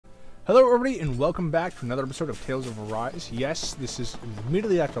Hello everybody and welcome back to another episode of Tales of Arise. Yes, this is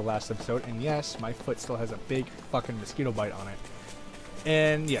immediately after the last episode, and yes, my foot still has a big fucking mosquito bite on it.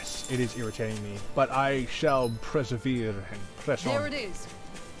 And yes, it is irritating me, but I shall persevere and press on. There it is.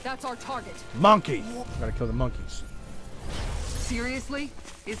 That's our target. Monkey! Gotta kill the monkeys. Seriously?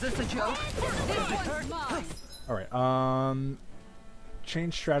 Is this a joke? This one's mine. Alright,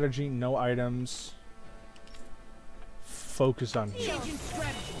 change strategy, no items. Focus on healing.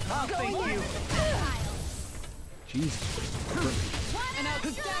 Oh, thank you. Jesus. An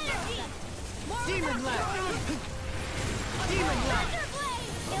outstanding. Demon left. Demon left.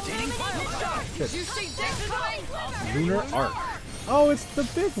 Rotating pile shot. Did you see this coming? Lunar Arc. Oh, it's the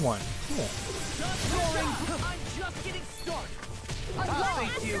big one. Cool. I'm just getting started. Oh,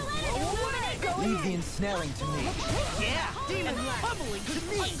 thank you. Leave the ensnaring to me. Yeah. Demon left. Pummeling to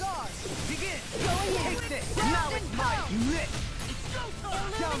me. Begin. Take this. Now it's mine. You lit.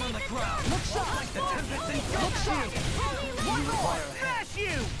 Down on the ground. Look shot like the tempest engulfs you. You require a hand. Smash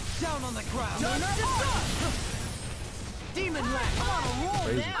you. Down on the ground. Demon left. On a roll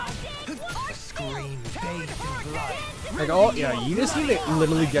now. A scream bathed in blood. Like, oh, yeah, you just need to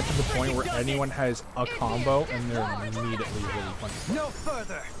literally get to the point where anyone has a combo and they're immediately really funny. No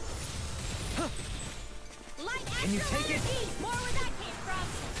further. Can you take it?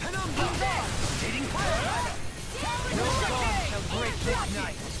 Penumbra! Rotating fire! No storm shall break this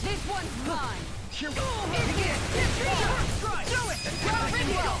night. This one's mine.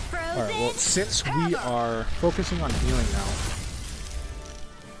 Alright, well, since we are focusing on healing now,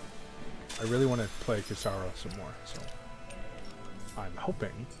 I really want to play Kisara some more, so I'm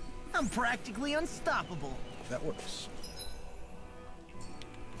hoping I'm practically unstoppable. that works.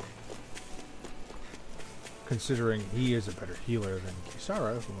 Considering he is a better healer than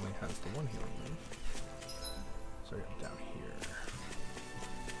Kisara, who only has the one healing move. So yeah, down here.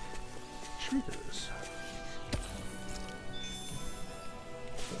 Shriekers.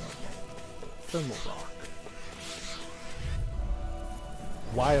 Thermal Rock.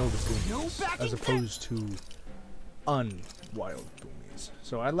 Wild Boomies, as opposed to unwild Boomies.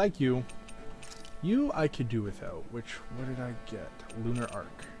 So I like you. You I could do without, what did I get? Lunar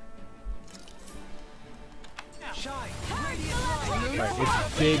Arc. Right,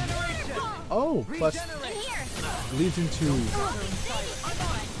 it's big. Oh, plus leads into.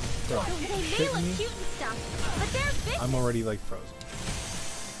 Bro, shit me. I'm already like frozen.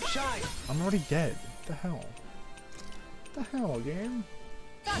 I'm already dead. What the hell? What the hell, game?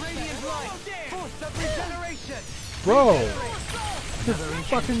 Bro, this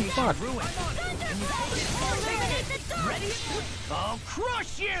fucking fuck. I'll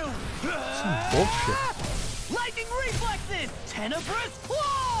crush you! Some bullshit. Lightning reflexes! Tenebrous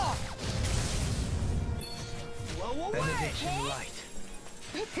claw! Blow away! Benediction light.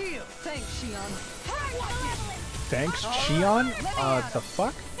 Heal! Thanks, Shion. Thanks, Shion? The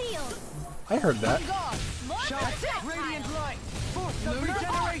fuck? I heard that. Shot! Radiant light! Force of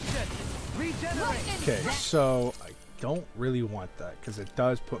regeneration! Regenerate! Okay, so I don't really want that because it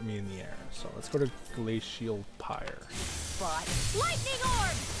does put me in the air. So let's go to Glacial Pyre. Lightning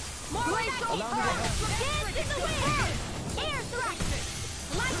orb! More glacial dance in the wind! Air thrust!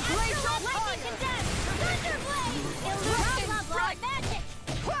 Lightning condense! Thunderblade! Illusion blood magic!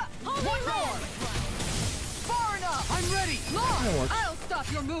 Holy roar! Far enough! I'm ready! Lord, I'll stop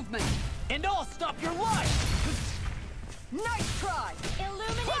your movement. And I'll stop your life! Nice try!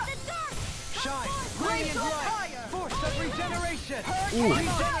 Illuminate the dark! Shine! Radiant light! Force of regeneration! Ooh.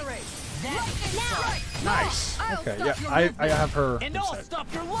 Regenerate! Now! Nice. Okay, yeah, I have her And I'll inside. stop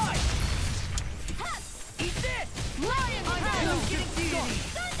your life! Eat this! Lion I'm power. getting deity!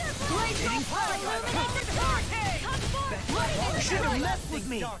 Glacial power! Illuminate the dark! Come forth! You should have messed with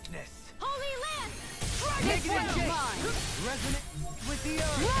me! Darkness! Holy land! This one's mine. Resonate with the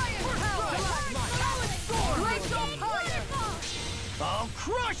earth! Lion power. Glacial fire. I'll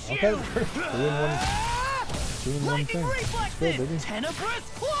crush you! Okay, doing one thing. Let's go, baby. Tenebrous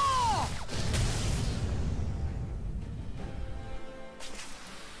claw!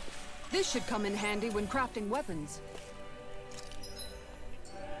 This should come in handy when crafting weapons.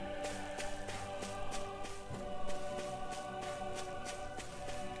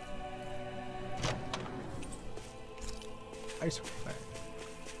 Ice Fang.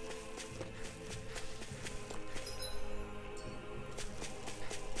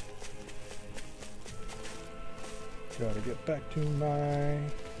 Gotta get back to my.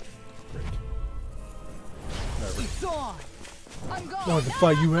 Great. Whatever. It's on! I'm gone. I wanted to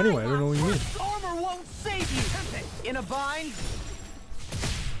fight you anyway. I don't know what you mean. Armor won't save you! In a bind?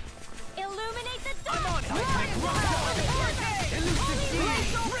 Illuminate the dark! I'm on it! Elusive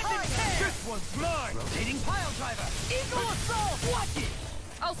deity! one's mine! Rotating pile driver! Eagle assault! Watch it!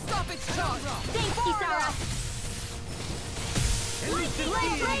 I'll stop its charge. Thanks, Kisara. Blazing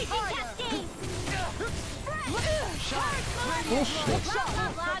cascade. Bullshit.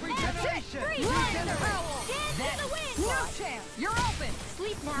 Regeneration! Dance in the wind. No chance. You're open.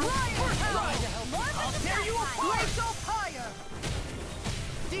 Sleep now. I'll tear you apart! Glacial fire.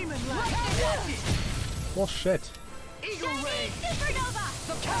 Demon Lash! Watch it! Bullshit. Eagle ray! Supernova.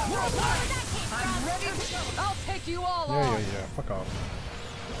 The power of light! I'm ready to go! I'll take you all Yeah, on. yeah. Fuck off.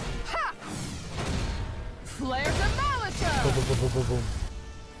 Ha! Flare demolition. Boom, boom, boom, boom, boom, boom.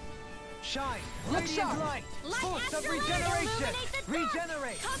 Shine! Look Radiant sharp. light! Light Source of astrolabe regeneration! illuminate the dark.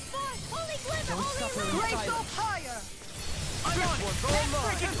 Regenerate! Come forth. Holy glimmer. Don't Holy suffer in light. Glacial fire.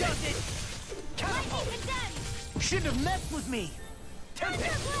 That does it! Lightning condemned. Shouldn't have messed with me! Tempest!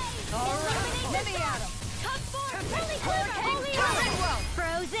 Thunderblaze. All right. Illuminate Let the me dark. at him. Come forth. Tempest. Holy glimmer. Holy Hurricane. light.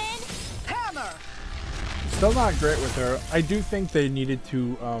 Frozen. Hammer. Still not great with her. I do think they needed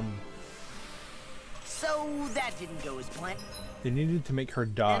to So that didn't go as planned. they needed to make her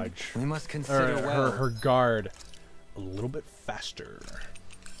dodge We must or consider well. her guard a little bit faster.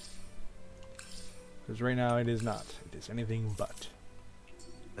 Because right now it is not. It is anything but.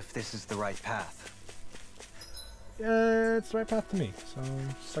 If this is the right path. Yeah, it's the right path to me. So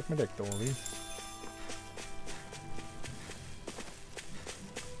suck my dick, Dolly.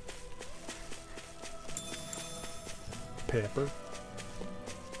 Pepper.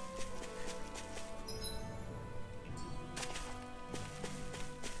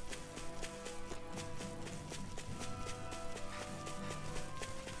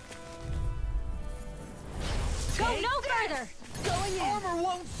 Go no further. Going in. Armor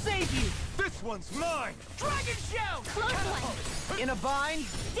won't save you! This one's mine! Dragon shout! Close one. In a bind?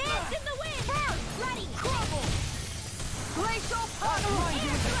 Dance in the wind. Ready. Crumble! Glacial I'll fire. blind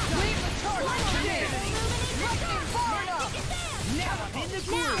you with the Leave the charge. Lightning fire up. Now I'm in the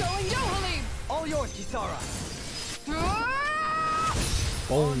groove! Going Yohalim. All yours, Kisara!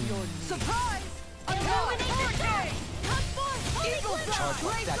 Boom. Surprise. Illuminate the Hurricane. Come forth. Holy Eagle glimmer. Charge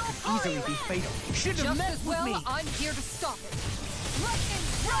like that could easily be fatal. Shouldn't have Just messed as with well, me! I'm here to stop it. Lightning.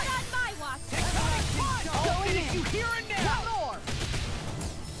 Not on my watch. I'll finish you here and now! One more.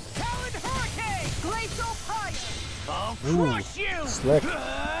 Talon Hurricane! Glacial fire. I'll Ooh, crush you! slick.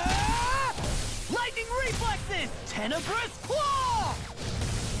 Lightning reflexes! Tenebrous claw!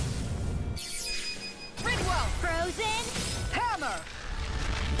 Ridwell. Frozen. Hammer.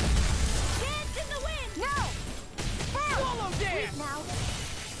 Dance in the wind. Now. Swallow dance! Now.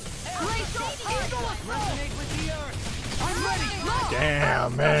 Glacial fire. Resonate with the earth! I'm ready!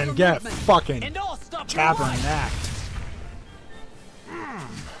 Damn, man, get fucking And I'll stop tabernacked.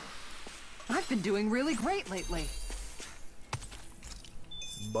 I've been doing really great lately.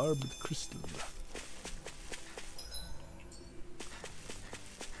 Barbed crystal.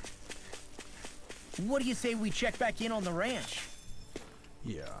 What do you say we check back in on the ranch?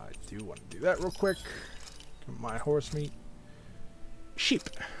 Yeah, I do want to do that real quick. Get my horse meat. Sheep.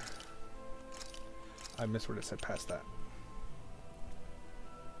 I missed what it said past that.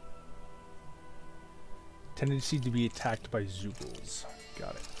 Tendency to be attacked by Zoogles.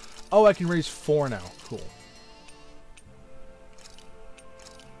 Got it. Oh, I can raise 4 now. Cool.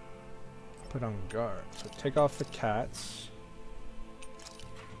 Put on guard. So take off the cats.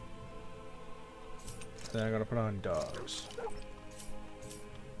 Then I'm gonna put on dogs.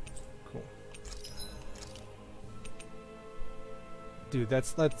 Cool. Dude,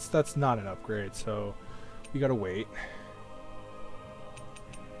 that's not an upgrade, so we gotta wait.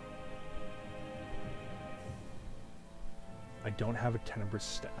 I don't have a tenebrous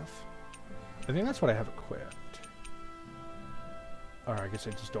staff. I think that's what I have equipped. Or I guess I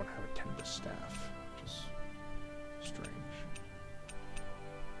just don't have a tenebrous staff, which is strange.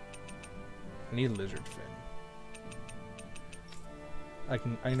 I need lizard fin.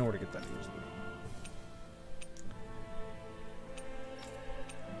 I know where to get that easily.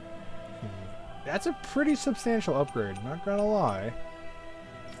 That's a pretty substantial upgrade, not gonna lie.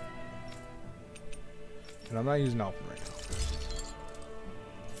 And I'm not using Alphen right now.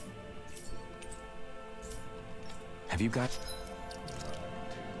 Have you got...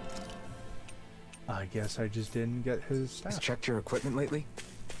 I guess I just didn't get his staff. checked your equipment lately?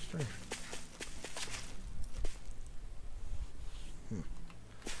 Strange.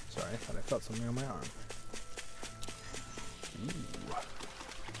 Sorry, I thought I felt something on my arm. Ooh.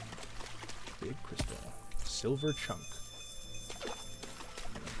 Big crystal. Silver chunk.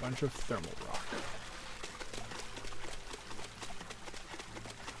 And a bunch of thermal rock.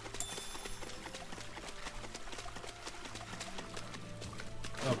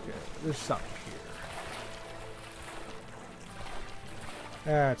 Okay. Okay, there's something here.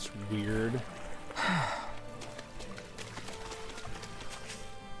 That's weird.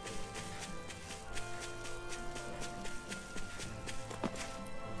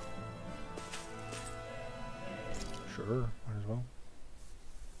 Sure, might as well.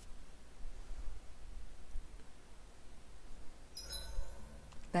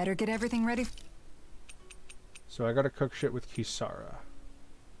 Better get everything ready. So I gotta cook shit with Kisara.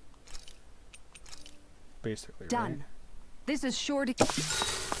 Basically, Done. right? This is sure to...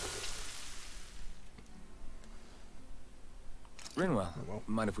 Rinwell,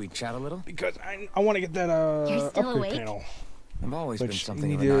 mind if we chat a little? Because I want to get that You're still upgrade awake? panel. I've always been Which something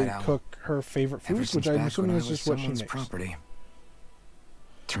you of need a night to owl. cook her favorite Ever foods, which since I'm back when assuming I is was just what she someone's makes. property.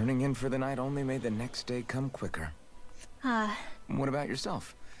 Turning in for the night only made the next day come quicker. What about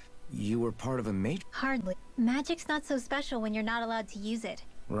yourself? You were part of a major... Hardly. Magic's not so special when you're not allowed to use it.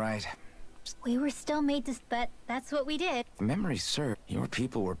 Right. We were still made to, but that's what we did. If memory serves, your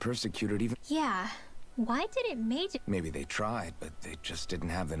people were persecuted even... Yeah. Why did it magic? Maybe they tried, but they just didn't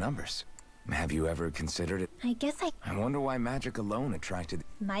have the numbers. Have you ever considered it? I guess I wonder why magic alone attracted...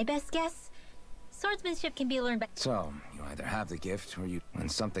 my best guess? Swordsmanship can be learned by... So, you either have the gift, or you... When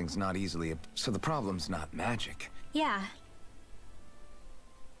something's not easily... So the problem's not magic. Yeah.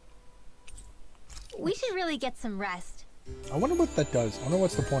 We should really get some rest. I wonder what that does. I wonder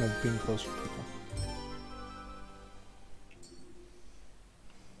what's the point of being close to people.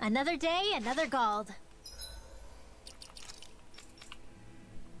 Another day, another Gald.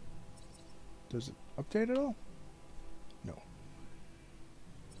 Does it update at all? No.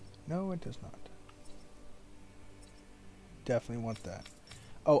 No, it does not. Definitely want that.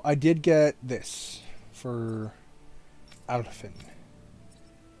 Oh, I did get this for Alfin.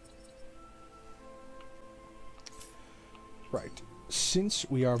 Right. Since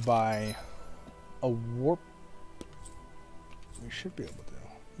we are by a warp, we should be able to.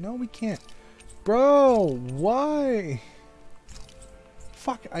 No, we can't. Bro, why?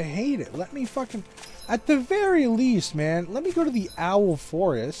 Fuck, I hate it. Let me fucking... At the very least, man, let me go to the Owl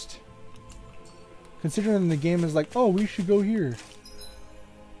Forest. Considering the game is like, oh, we should go here.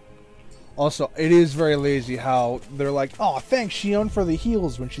 Also, it is very lazy how they're like, oh, thanks, Shion, for the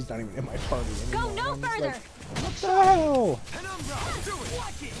heals when she's not even in my party anymore. Go no And I'm just further! like, what the hell?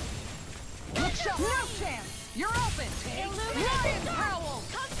 Look sharp! No chance! You're open! Lion Howl!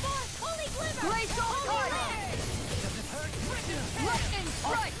 Come forth, holy glimmer! Glacial Fire! Lightning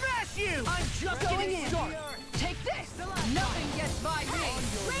Strike! Smash you! I'm just Going getting in! started. Take this! Nothing gets by me!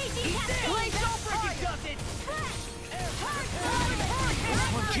 Raging Glacial Freaking Fire! does it!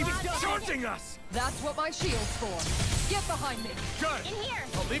 Keep Charging us! That's what my shield's for. Get behind me! Good. In here!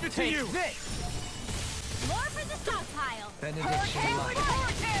 I'll leave it to you. This. More for the stockpile! Lightning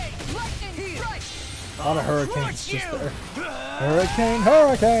Strike! A lot of hurricanes just there. Hurricane,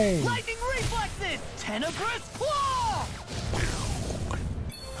 hurricane! Lightning reflexes! Tenebrous claw!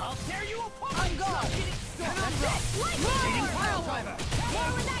 I'll tear you apart! I'm gone! Lightning pile driver!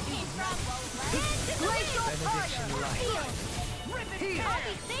 Where was that came from? Glacial Fire! I'll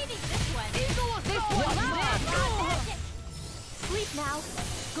be saving this one! Eagle Assault! Sleep now!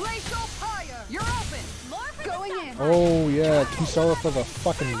 Glacial Fire! You're open! More for Going the in! Oh yeah, Kisara for the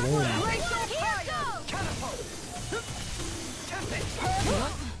fucking win. Glacial Fire!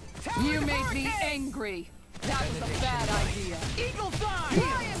 You made me angry. That was a bad idea. Eagle's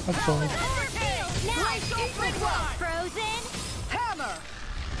eye! That's fine. Now! Frozen! Hammer!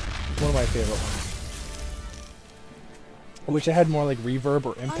 One of my favorite ones. I wish I had more like reverb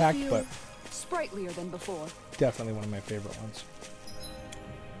or impact, but sprightlier than before. definitely one of my favorite ones.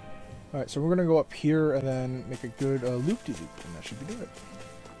 Alright, so we're gonna go up here and then make a good loop-de-loop, and that should be good.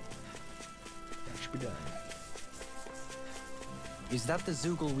 That should be done. Is that the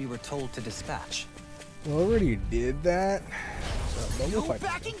Zoogle we were told to dispatch? We already did that, so we'll fight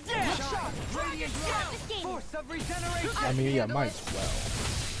Backing this. down! Radiant Drive! Force of regeneration! I mean, yeah, might as well.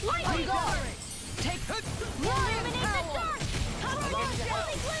 Lightning guard! Take Illuminate the dark! Come on,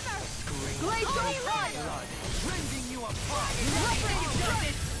 holy glimmer! Glacial Fire! Rending you apart!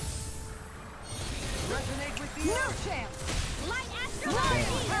 Resonate with the No earth! chance! Light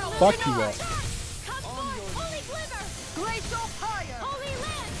astral Fuck you up. Come forth, holy glimmer! Glacial Fire! Holy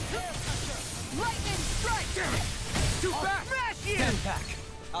land! Lightning Strike! To back! Smash you! Stand back.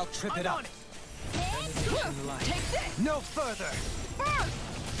 I'll trip it I'm up. on it! Take this! No further! First!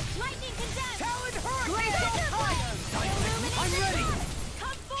 Lightning condemned! Talon Glacial Hurricane! Fire! I'm ready!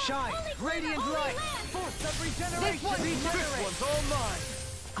 Come forth, Shine! holy glimmer, Radiant holy light! land! Force of regeneration! This one's This one's all mine!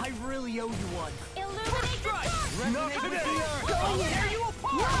 I really owe you one. Illuminate the dark. Resonate with the earth. Go here. Tear you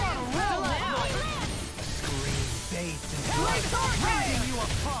apart. Scream, bathed in blood, rending you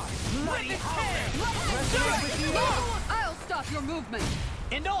apart. Mighty howler. Resonate with the earth. I'll stop your movement.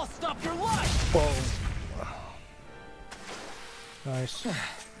 And I'll stop your life. Boom. Nice.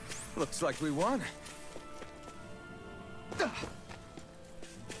 Looks like we won.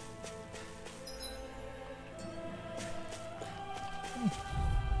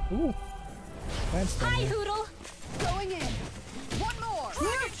 Ooh. That's done. Hi, Hoodle. Going in. One more.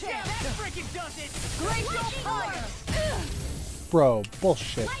 New chance. That freaking does it. Glacial fire. Bro,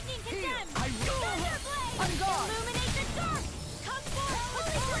 bullshit. Lightning condemned. Thunderblade. On guard. Illuminate the dark. Come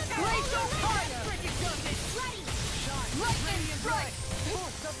forth. Glacial fire. Freaking does it. Ready. Lightning strike.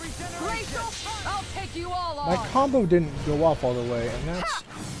 Force of regeneration. Glacial fire. I'll take you all My on. combo didn't go off all the way, and that's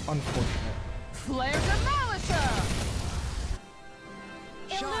unfortunate. Flare demolisher.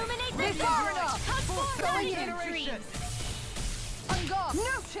 Illuminate the This dark. hard enough. Come forth. Going Your in. dreams. On guard.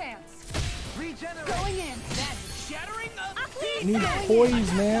 No chance. Regenerate. Going in. That shattering of Uplift. Need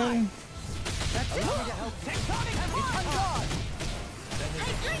poise, man. That's it. To help. Tectonic force. On guard.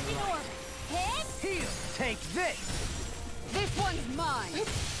 Hydration orb. Hit. Heal. Take this. This one's mine.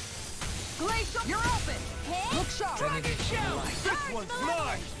 Glacial. You're open. Hit. Look sharp. Dragon shell. This one's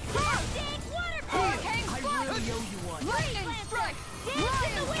mine. Plastic waterfall. Hurricane I strike. really owe you one. Lightning strike. Dance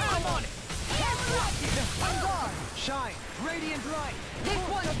in the wind. I'm on it. Air thrust. On guard. Shine. Radiant light. This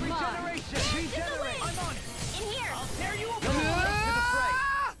Force one's of mine. regeneration. Dance in the Regenerate. wind. I'm on it. In here. I'll tear you apart. To the fray.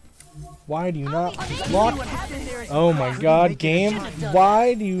 Why do you not See lock? What happened there is Oh my god, Make it game. a shot.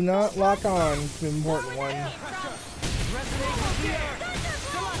 Why do you not lock on? It's the important one. Resonate with the earth.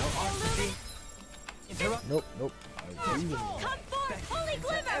 Interrupt. Nope, nope. I agree with you. Come forth. Holy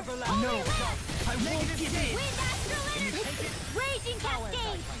glimmer. Everlasting. No. I won't give in. Wind astral energy. Raging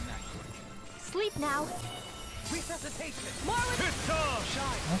cascade. Sleep now. Resuscitation. More with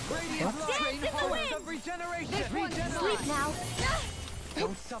Shine. Radiant light. Dance in the Force wind. of regeneration. This one's Regenerate. sleep now.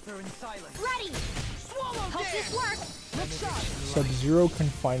 Don't suffer in silence. Ready. Swallow Hope this this. works. Look sharp. Sub-Zero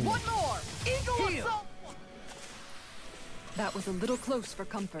confinement. One more. Eagle Heal. assault. That was a little close for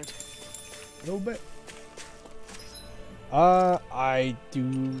comfort. A little bit. I do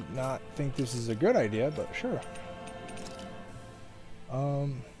not think this is a good idea, but sure.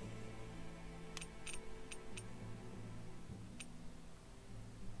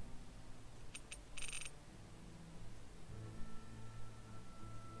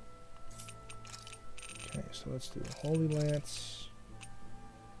 Okay, so let's do Holy Lance,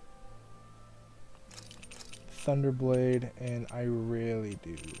 Thunderblade, and I really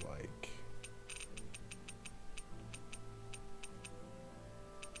do like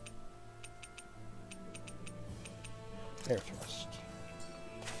Air Thrust.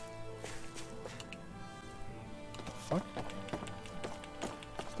 What the fuck?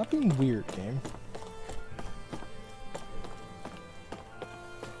 Stop being weird, game.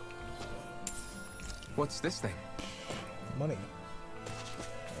 What's this thing? Money.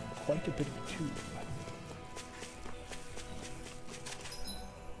 And quite a bit of it too.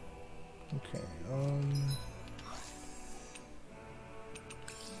 Okay,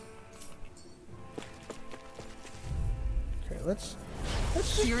 okay, let's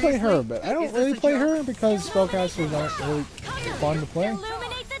just play her a bit. I don't really play her because spellcasters aren't really fun to play.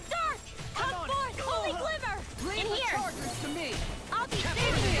 Illuminate the dark. Come forth. Holy glimmer. In here. Chargers to me. I'll be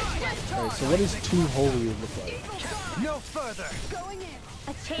safe. Alright, so what does too holy look like? No further. Going in.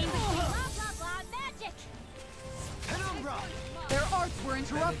 A chain between blah blah blah magic. Penumbra. Their arts were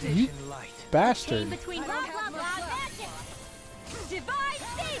interrupted. You Light. Chain bastard. between blah blah blah magic. Divine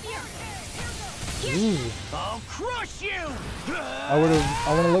savior. Ooh. I'll crush you. I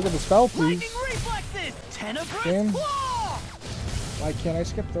want to look at the spell, please. Lightning reflexes. Tenebrae Damn. claw. Why can't I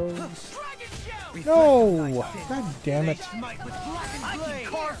skip those? Dragon shell. No! God damn it. Smite with blackened blade. I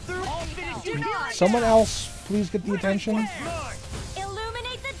can carve through. I'll finish you not. Someone else, please get the attention. Mark.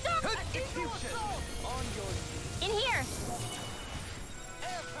 Illuminate the dark. Execution. On your In here.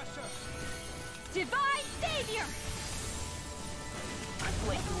 air pressure. Divine savior.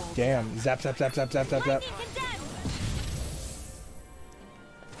 Damn. Zap, zap, zap, zap, zap, zap, zap. Lightning condemned.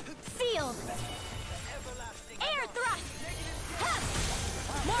 Sealed. Air thrust. Ha!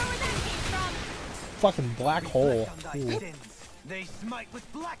 More where that came from. Fucking black hole. On thy Ooh. sins. They smite with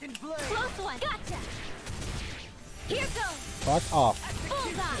blackened blade. Close one. Gotcha. Here goes. Fuck off.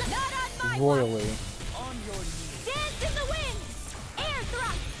 Bullseye. Not on my watch. Royally. On your knees. Dance in the wind. Air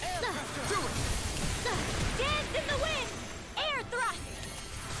thrust. Dance in the wind. Air thrust.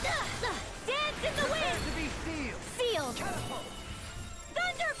 Dance in the wind. To be sealed. Sealed. Catapult.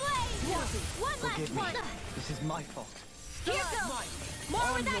 Thunder One Forgive last me. one. This is my fault. Here goes. More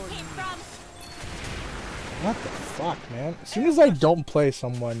where that came from. What the fuck, man? As soon as I don't play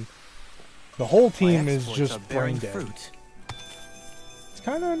someone, the whole team is just brain dead. Fruit. It's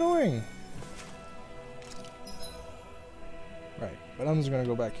kind of annoying. Right, but I'm just gonna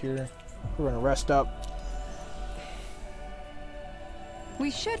go back here. We're gonna rest up. We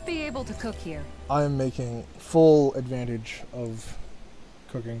should be able to cook here. I am making full advantage of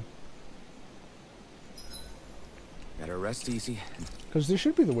cooking. Better rest easy. Because this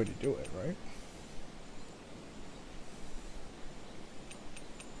should be the way to do it, right?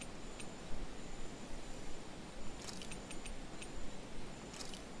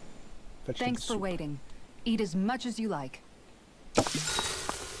 Thanks for waiting. Eat as much as you like.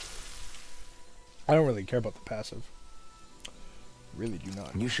 I don't really care about the passive. Really do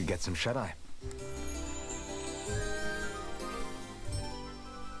not. You should get some shut-eye.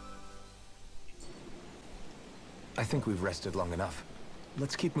 I think we've rested long enough.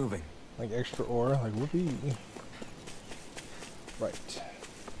 Let's keep moving. Like extra ore, like whoopee. Right.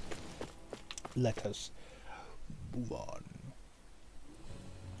 Let us move on.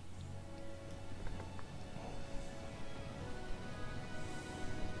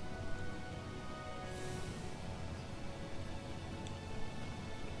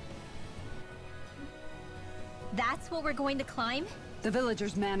 That's what we're going to climb? The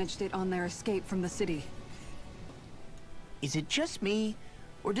villagers managed it on their escape from the city. Is it just me,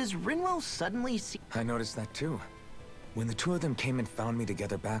 or does Rinwell suddenly see? I noticed that too. When the two of them came and found me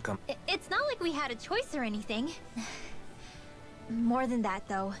together back on... It's not like we had a choice or anything. More than that,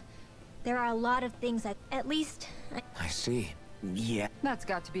 though. There are a lot of things that, at least... I see. Yeah. That's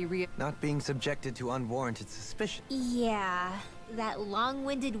got to be real. Not being subjected to unwarranted suspicion. Yeah, that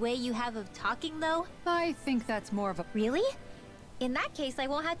long-winded way you have of talking, though? I think that's more of a... Really? In that case, I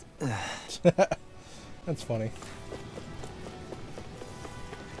won't have to... That's funny.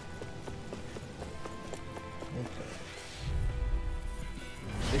 Okay.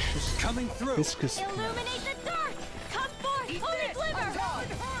 Vicious. Coming through. Viscous. Illuminate the dark! Come forth! Holy Glimmer!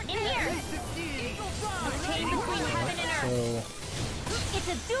 In here! A chain between heaven and earth. So, It's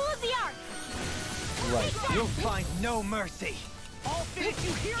a duel of the arts! right. You'll find no mercy. I'll finish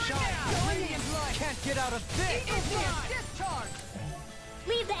you here and now! Can't get out of this. Discharge!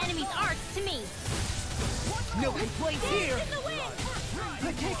 Leave the enemy's arts to me! No complaints here! In the wind!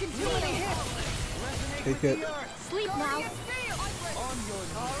 I've taken too many hits! Take it. Sleep now!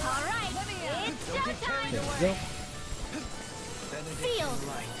 Alright, it's showtime! There we go. Sealed!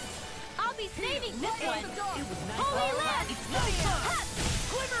 I'll be saving this one! Holy Land!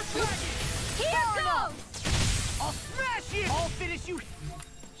 Here goes! I'll smash you! I'll finish you!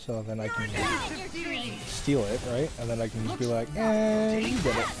 So then I can Down in your dreams! steal it, right? And then I can just be like, eh, you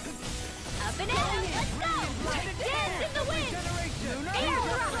get it. Up and in! Let's go! Dance in the wind! Air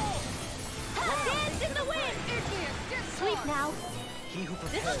drop! Dance in the wind! Sleep now! He who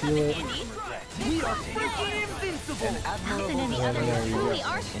This will prepares come in Steal it. handy! We are freaking invincible! Nothing any Yeah, other there you go. we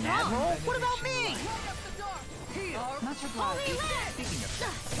are strong! Admiral, what about me? Much obliged. Holy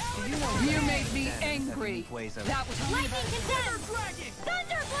Land! You made me angry. ways of That was Lightning condemned!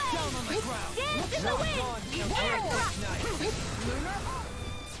 Thunder blade! Dance in the wind! Air drop!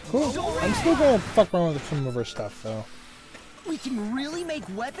 Cool. I'm still gonna fuck around with some of her stuff, though. We can really make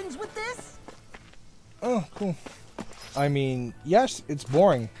weapons with this? Oh, cool. I mean, yes, it's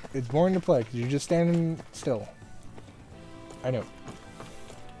boring. It's boring to play because you're just standing still. I know.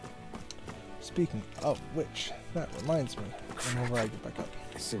 Speaking of which, that reminds me. Whenever I get back up.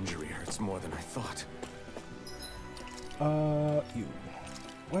 This injury hurts more than I thought. You.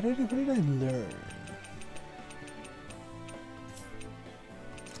 What did I learn?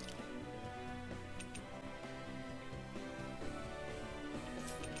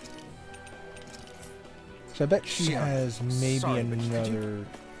 So I bet she has maybe Sorry, but could you- another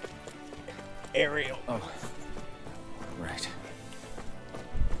aerial. Oh. Right.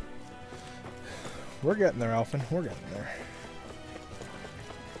 We're getting there, Alphen. We're getting there.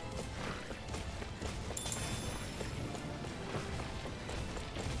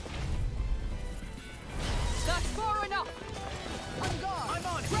 That's far enough. I'm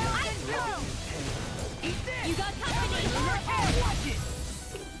on it! I'm through! Eat this! You got company! Watch it!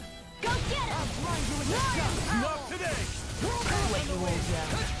 Go get him! Not today!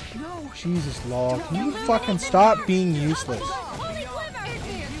 Jesus, Law. Can you fucking stop being useless? Holy Glimmer!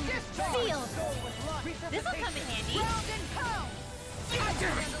 Sealed! This'll come in handy!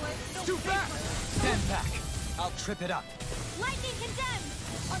 Too fast! Stand back. I'll trip it up. Lightning condemned!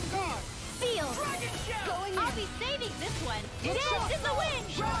 On guard! Feel. I'll be saving this one. Dance in the wind.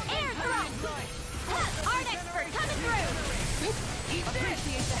 Air thrust. Art expert coming through.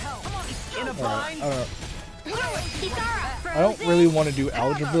 Appreciate the help. In a bind. I don't really want to do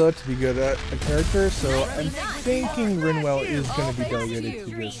algebra to be good at a character, so I'm thinking Rinwell is going to be delegated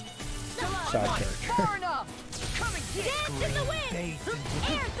to just side character. Dance in the wind.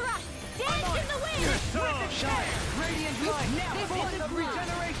 Air thrust. Dance in the wind. Radiant light. Now of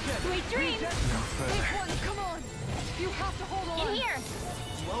regeneration. Sweet dreams. Come on. You have to hold on. In here.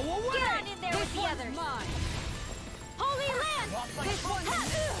 Blow away. Get on in there with the others. Holy land.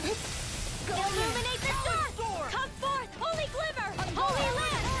 Illuminate the storm. Come forth. Holy glimmer. Holy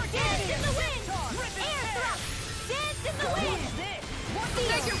land. Dance in the wind. Air thrust. Dance in the wind.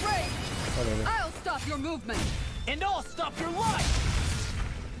 Take it right. Whatever. I'll stop your movement. And I'll stop your life.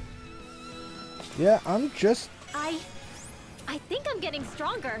 Yeah, I'm just... I think I'm getting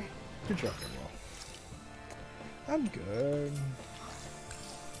stronger. Good job, Rinwell. I'm good.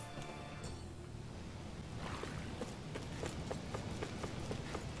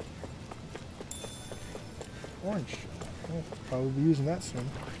 Orange. I'll probably be using that soon.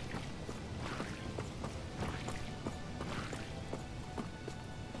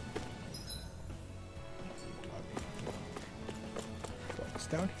 What's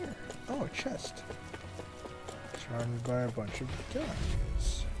down here? Oh, a chest. Surrounded by a bunch of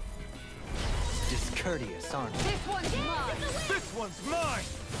guys. Discourteous, aren't you? This one's mine. This one's mine.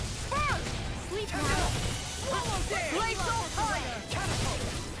 Sleep Glacial fire. Catapult.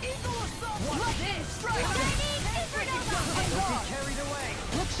 Eagle assault. What's this? Don't get carried away.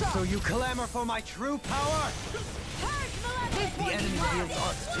 So you clamor for my true power? The enemy wields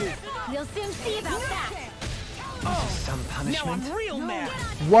arts too. We'll soon see about that. Some Now punishment? I'm real mad.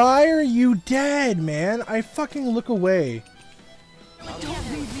 Why are you dead, man? I fucking look away.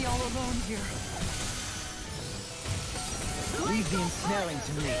 Don't leave me all alone here. Leave the ensnaring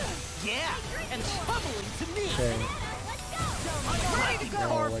to me. Yeah, and troubling to me. Okay. I'm ready to Now,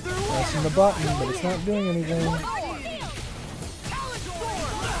 carve like, through pressing the button, but it's not doing anything.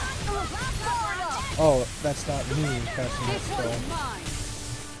 Oh, that's not me casting that spell.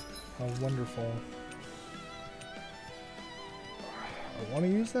 How wonderful. I want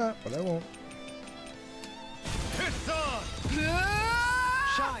to use that, but I won't. It's on!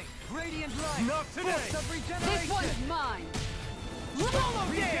 Shine! Radiant light! Not today! Force of regeneration! This one's mine. Follow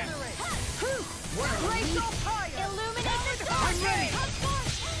dance! Glacial fire! Illuminate the storm. I'm ready!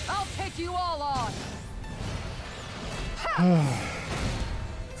 I'll take you all on.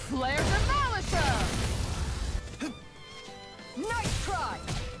 Flare Demolisher! Nice try!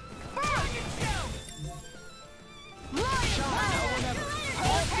 Bring it down!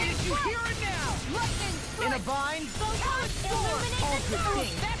 I'll finish you here and now! In a bind? All good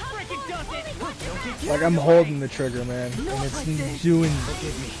things. That frickin' does it! Don't get Like, I'm holding the trigger, man, and it's doing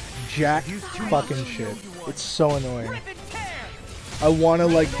jack fucking shit. It's so annoying. rip and tear! I want to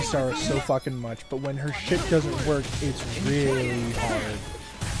like Kisara so fucking much, but when her shit doesn't work, it's really hard.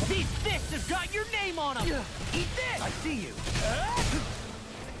 These fists have got your name on them! Eat this! I see you!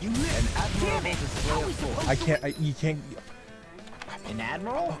 You missed! An admirable display of force. You can't. An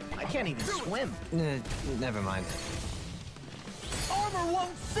admiral? I can't even swim. Never mind. Armor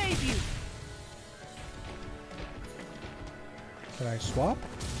won't save you! Can I swap?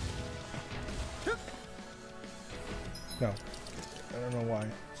 No. I don't know why.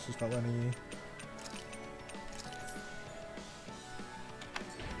 It's just not letting me.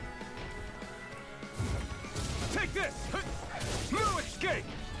 Take this! No escape!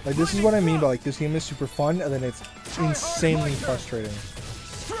 Like, this is what I mean by, like, this game is super fun, and then it's insanely frustrating.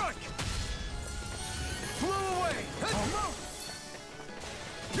 Strike! Blow away!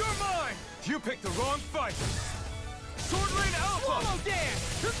 You're mine! You picked the wrong fight! Sword Lane Alpha! Swallow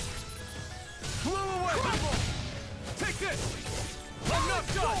dance! Blow away! Take this! I'm not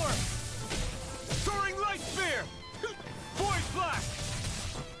done! Soaring Light Spear! Void Blast!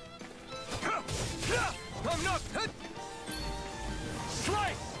 I'm not...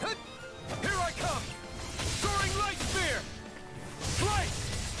 Slice! Here I come! Soaring Light Spear! Slice!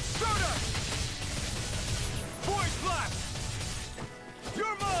 Soda! Void Blast!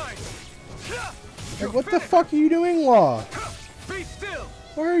 You're mine! Like, what the fuck are you doing, Law? Be still!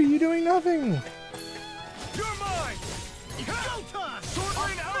 Why are you doing nothing? You're mine! It's showtime! Sword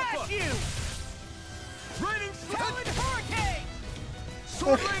Lane Alpha! You! Raining Solid Hurricane!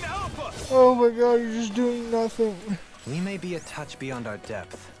 Sword Lane Alpha! Oh my god, you're just doing nothing. We may be a touch beyond our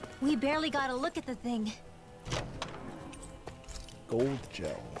depth. We barely got a look at the thing. Gold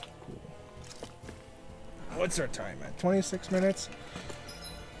gel. Cool. What's our time at? 26 minutes?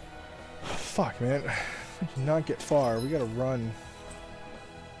 fuck, man. We did not get far. We gotta run.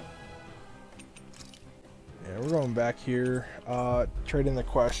 Yeah, we're going back here. Trade in the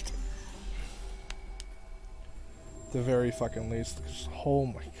quest. The very fucking least. Oh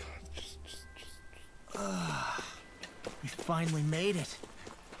my god. We finally made it.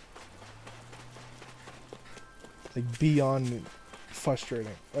 Like, beyond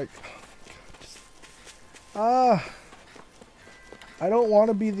frustrating. Like, I don't want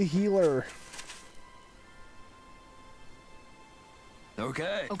to be the healer.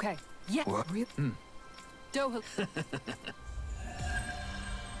 Okay. Okay. Yeah. Really? Doha.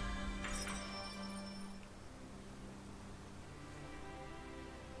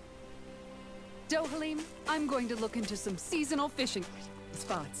 Dohalim, I'm going to look into some seasonal fishing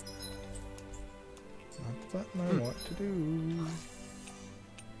spots. Not the button I want to do.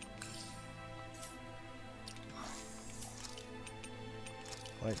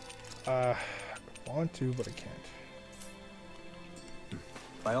 Like, I want to, but I can't.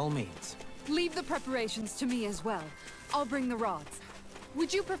 By all means. Leave the preparations to me as well. I'll bring the rods.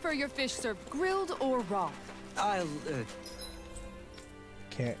 Would you prefer your fish served grilled or raw? I'll,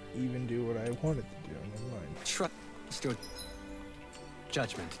 Can't even do what I wanted to do. Never mind. trust your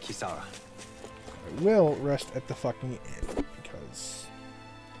judgment, Kisara. I will rest at the fucking inn because,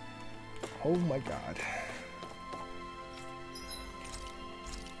 oh my god.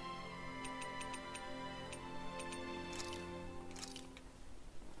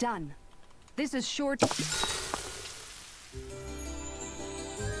 Done. This is short.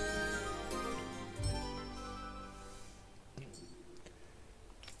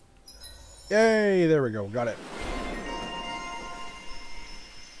 Yay, there we go. Got it.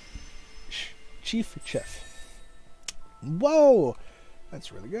 Chief Chef. Whoa!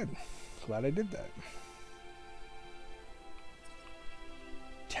 That's really good. Glad I did that.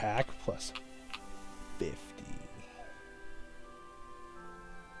 Attack plus 50.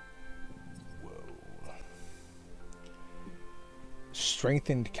 Whoa.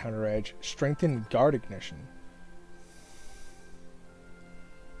 Strengthened counter edge. Strengthened guard ignition.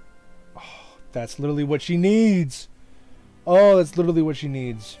 Oh, that's literally what she needs. Oh, that's literally what she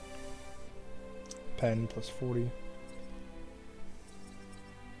needs. Pen plus 40.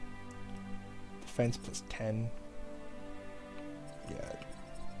 Defense plus 10. Yeah,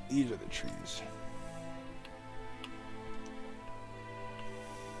 these are the trees.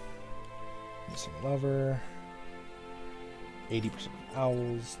 Missing lover. 80% of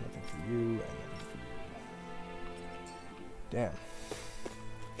owls. Nothing for you, and nothing for you. Damn.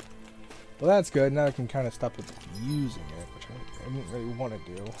 Well, that's good. Now I can kind of stop using it, which I didn't really want to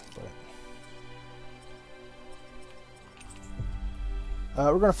do, but...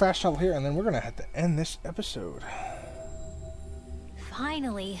 we're going to fast travel here, and then we're going to have to end this episode.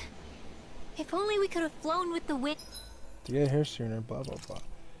 Finally. If only we could have flown with the wind. To get here sooner, blah, blah, blah.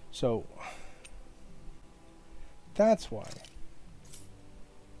 So, that's why.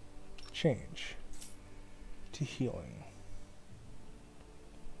 Change to healing.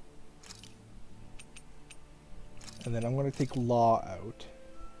 And then I'm going to take law out.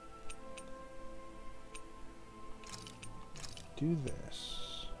 Do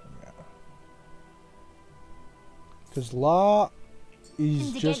this. Yeah. Because law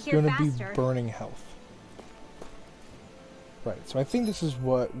is just going to be burning health. Right, so I think this is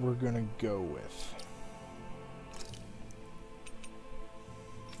what we're going to go with.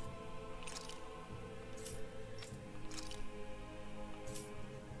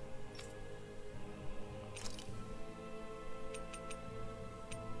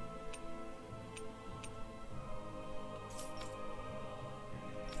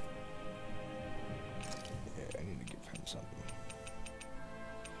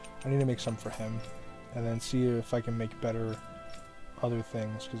 I need to make some for him, and then see if I can make better other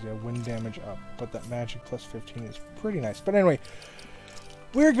things, because yeah, wind damage up, but that magic plus 15 is pretty nice. But anyway,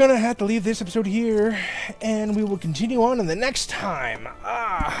 we're gonna have to leave this episode here, and we will continue on in the next time.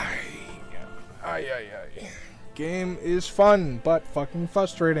 Game is fun, but fucking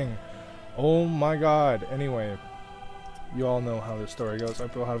frustrating. Oh my god. Anyway, you all know how this story goes. I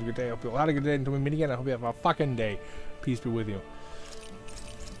hope you all have a good day. I hope you all had a good day until we meet again. I hope you have a fucking day. Peace be with you.